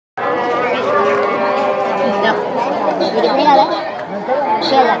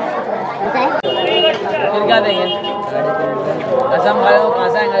Special है। फिर क्या देंगे? कसम खा रहे हो, कहाँ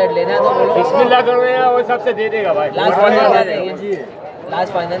से आएंगे? लेना है तो बोलो। बिस्मिल्लाह करो यार, वो सबसे दे देगा भाई। लास्ट फाइनल क्या देंगे?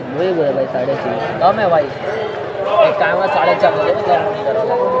 लास्ट फाइनल वही बोला भाई 3.5 कम है भाई। एक टाइम का 4.5 दे दो, कम नहीं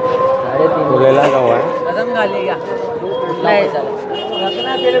करोगे। 3.5 लेला का हुआ है। कसम खा लिया पैसा लो।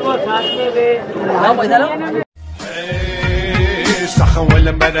 रखना तेरे को साथ में दे। हाँ पैसा लो।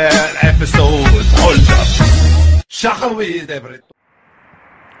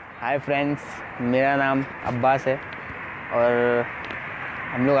 हाय फ्रेंड्स, मेरा नाम अब्बास है और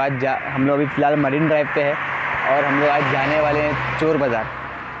हम लोग अभी फ़िलहाल मरीन ड्राइव पे है और हम लोग आज जाने वाले हैं चोर बाज़ार।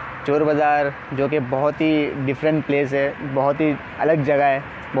 चोर बाज़ार जो कि बहुत ही डिफरेंट प्लेस है, बहुत ही अलग जगह है,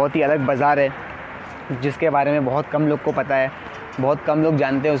 बहुत ही अलग बाज़ार है, जिसके बारे में बहुत कम लोग को पता है, बहुत कम लोग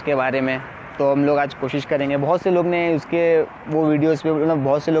जानते हैं उसके बारे में। तो हम लोग आज कोशिश करेंगे। बहुत से लोग ने उसके वो वीडियोस पे, मतलब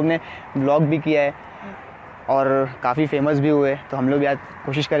बहुत से लोग ने व्लॉग भी किया है और काफ़ी फेमस भी हुए। तो हम लोग भी आज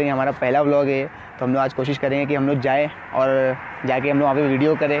कोशिश करेंगे, हमारा पहला व्लॉग है तो हम लोग आज कोशिश करेंगे कि हम लोग जाएँ और जाके हम लोग वहाँ पे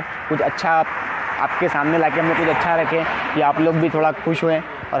वीडियो करें, कुछ अच्छा आपके सामने लाके हम लोग कुछ अच्छा रखें कि आप लोग भी थोड़ा खुश हुए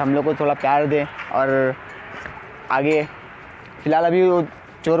और हम लोग को थोड़ा प्यार दें। और आगे फ़िलहाल अभी वो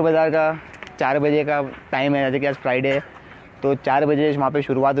चोर बाज़ार का 4 बजे का टाइम है, जैसे कि आज फ्राइडे है तो 4 बजे वहाँ पे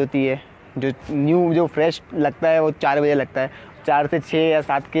शुरुआत होती है। जो फ्रेश लगता है वो 4 बजे लगता है, 4 से 6 या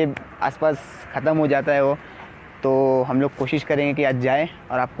 7 के आसपास ख़त्म हो जाता है वो। तो हम लोग कोशिश करेंगे कि आज जाएं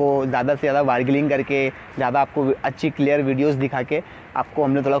और आपको ज़्यादा से ज़्यादा बार्गेनिंग करके, ज़्यादा आपको अच्छी क्लियर वीडियोस दिखा के आपको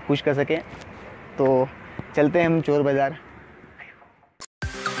हम लोग थोड़ा खुश कर सकें। तो चलते हैं हम चोर बाज़ार।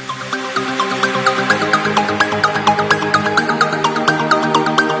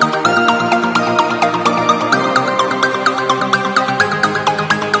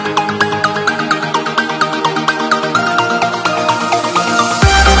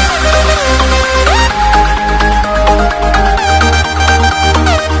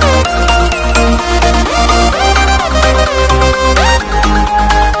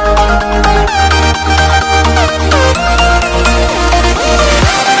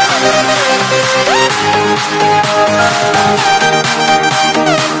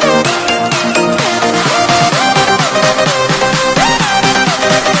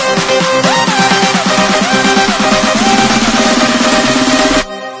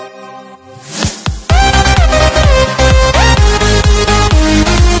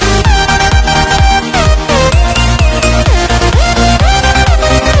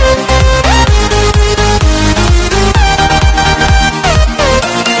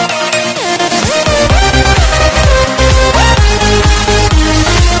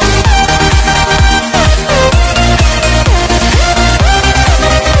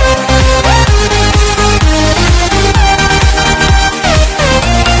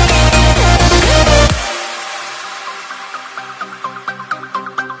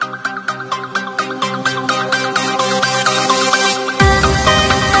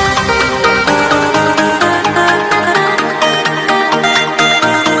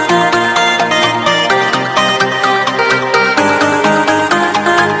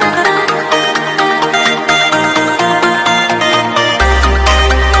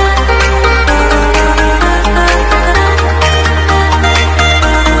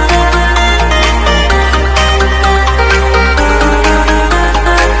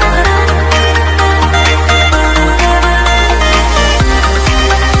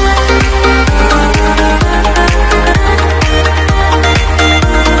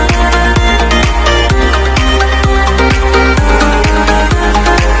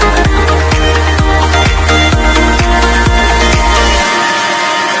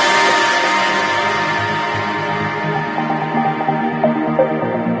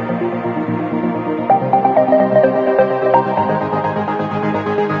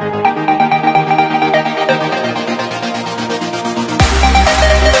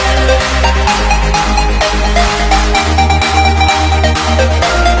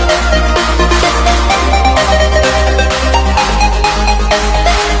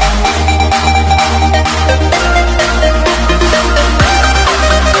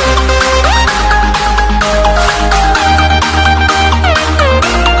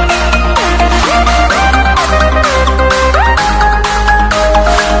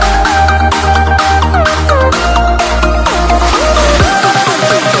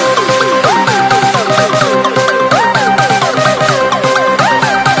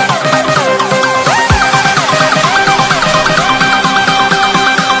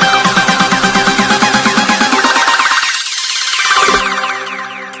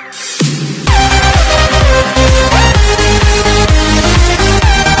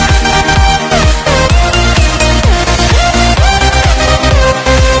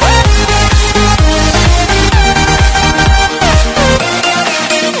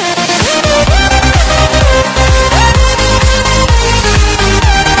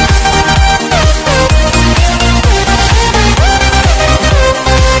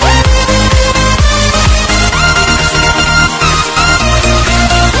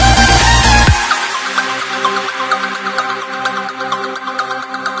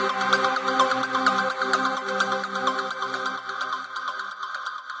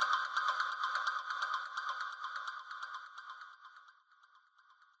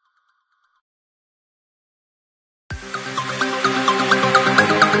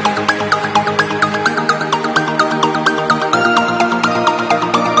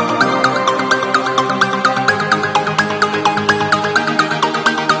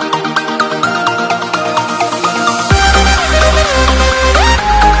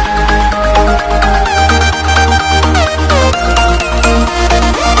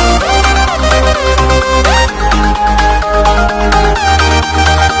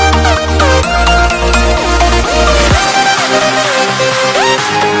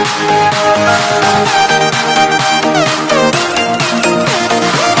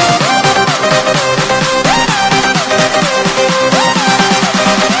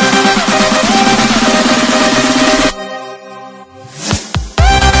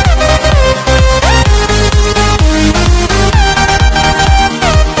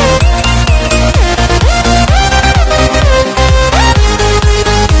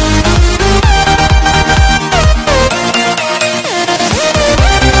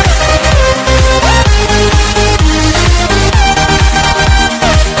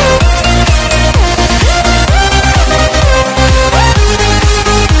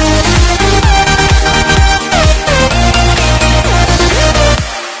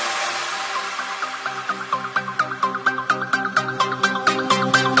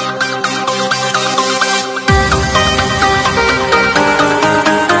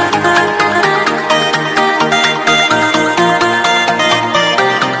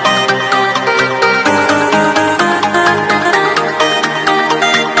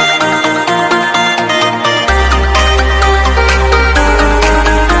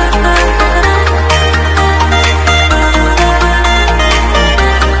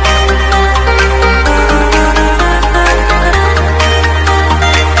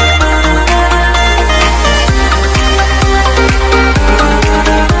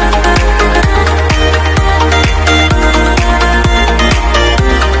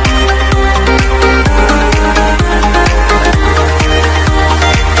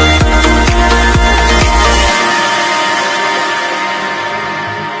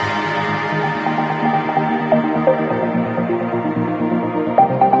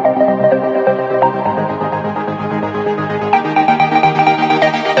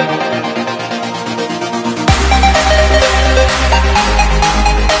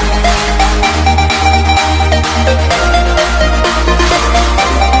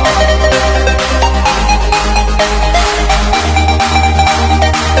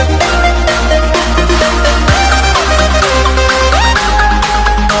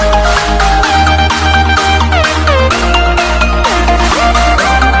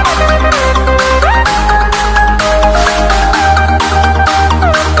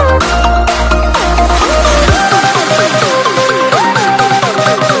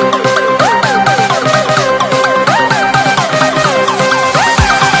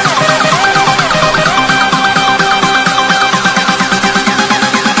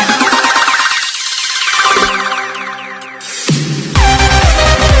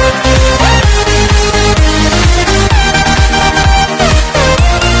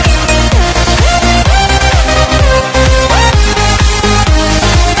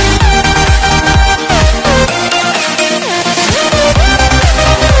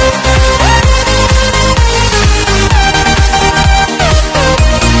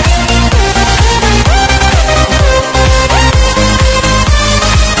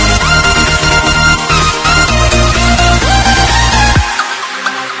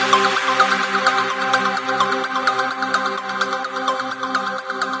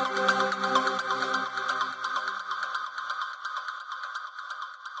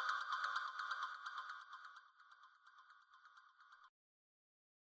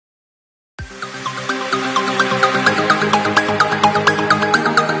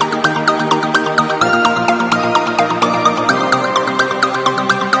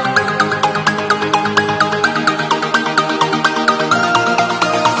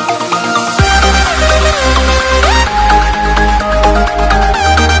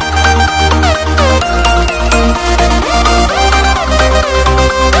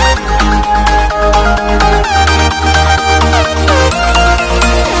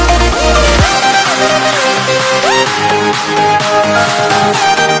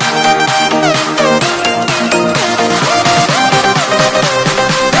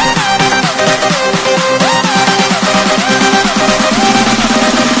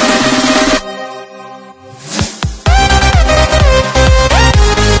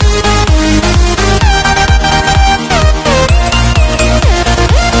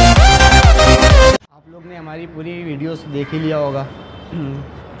 देख ही लिया होगा।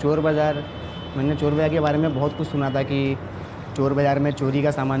 चोर बाज़ार, मैंने चोर बाज़ार के बारे में बहुत कुछ सुना था कि चोर बाज़ार में चोरी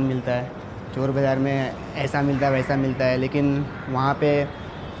का सामान मिलता है, चोर बाज़ार में ऐसा मिलता है वैसा मिलता है, लेकिन वहाँ पे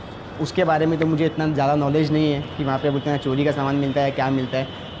उसके बारे में तो मुझे इतना ज़्यादा नॉलेज नहीं है कि वहाँ पे बोलते हैं चोरी का सामान मिलता है क्या मिलता है।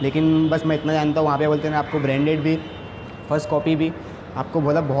 लेकिन बस मैं इतना जानता हूँ वहाँ पे बोलते हैं आपको ब्रांडेड भी, फ़र्स्ट कॉपी भी, आपको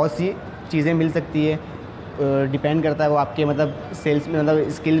बहुत सी चीज़ें मिल सकती है। डिपेंड करता है वो आपके मतलब सेल्स में मतलब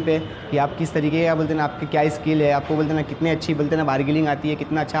स्किल पे कि आप किस तरीके का बोलते हैं आपकी क्या स्किल है, आपको बोलते हैं कितनी अच्छी बोलते हैं बार्गेनिंग आती है,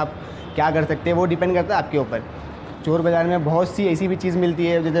 कितना अच्छा आप क्या कर सकते हैं, वो डिपेंड करता है आपके ऊपर। चोर बाज़ार में बहुत सी ऐसी भी चीज़ मिलती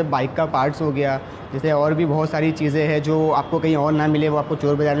है जैसे बाइक का पार्ट्स हो गया, जैसे और भी बहुत सारी चीज़ें हैं जो आपको कहीं और ना मिले वो आपको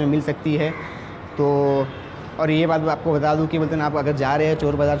चोर बाज़ार में मिल सकती है। तो और ये बात आपको बता दूं कि बोलते हैं आप अगर जा रहे हैं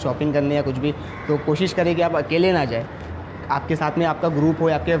चोर बाज़ार शॉपिंग करने या कुछ भी, तो कोशिश करें कि आप अकेले ना जाए, आपके साथ में आपका ग्रुप हो,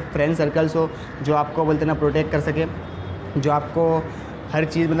 आपके फ्रेंड सर्कल्स हो जो आपको बोलते ना प्रोटेक्ट कर सके, जो आपको हर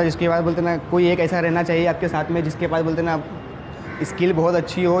चीज़ मतलब जिसके बाद बोलते ना कोई एक ऐसा रहना चाहिए आपके साथ में जिसके पास बोलते ना स्किल बहुत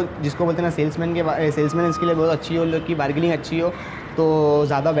अच्छी हो, जिसको बोलते ना सेल्समैन स्किल बहुत अच्छी हो, लोग की बार्गेनिंग अच्छी हो, तो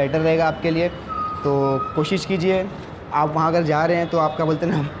ज़्यादा बेटर रहेगा आपके लिए। तो कोशिश कीजिए आप वहाँ अगर जा रहे हैं तो आपका बोलते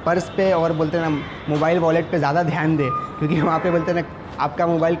ना पर्स पे और बोलते ना मोबाइल वॉलेट पे ज़्यादा ध्यान दें, क्योंकि वहाँ पे बोलते ना आपका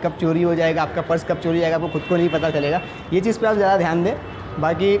मोबाइल कब चोरी हो जाएगा, आपका पर्स कब चोरी हो जाएगा आपको खुद को नहीं पता चलेगा। ये चीज़ पे आप ज़्यादा ध्यान दें।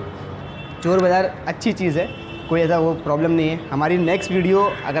 बाकी चोर बाज़ार अच्छी चीज़ है, कोई ऐसा वो प्रॉब्लम नहीं है। हमारी नेक्स्ट वीडियो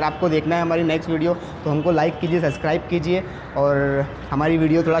अगर आपको देखना है हमारी नेक्स्ट वीडियो, तो हमको लाइक कीजिए, सब्सक्राइब कीजिए और हमारी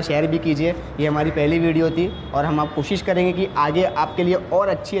वीडियो थोड़ा शेयर भी कीजिए। ये हमारी पहली वीडियो थी और हम आप कोशिश करेंगे कि आगे आपके लिए और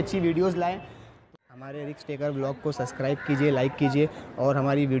अच्छी वीडियोज़ लाएँ। हमारे रिस्क टेकर ब्लॉग को सब्सक्राइब कीजिए, लाइक कीजिए और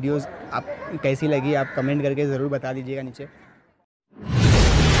हमारी वीडियोज़ आप कैसी लगी आप कमेंट करके ज़रूर बता दीजिएगा नीचे।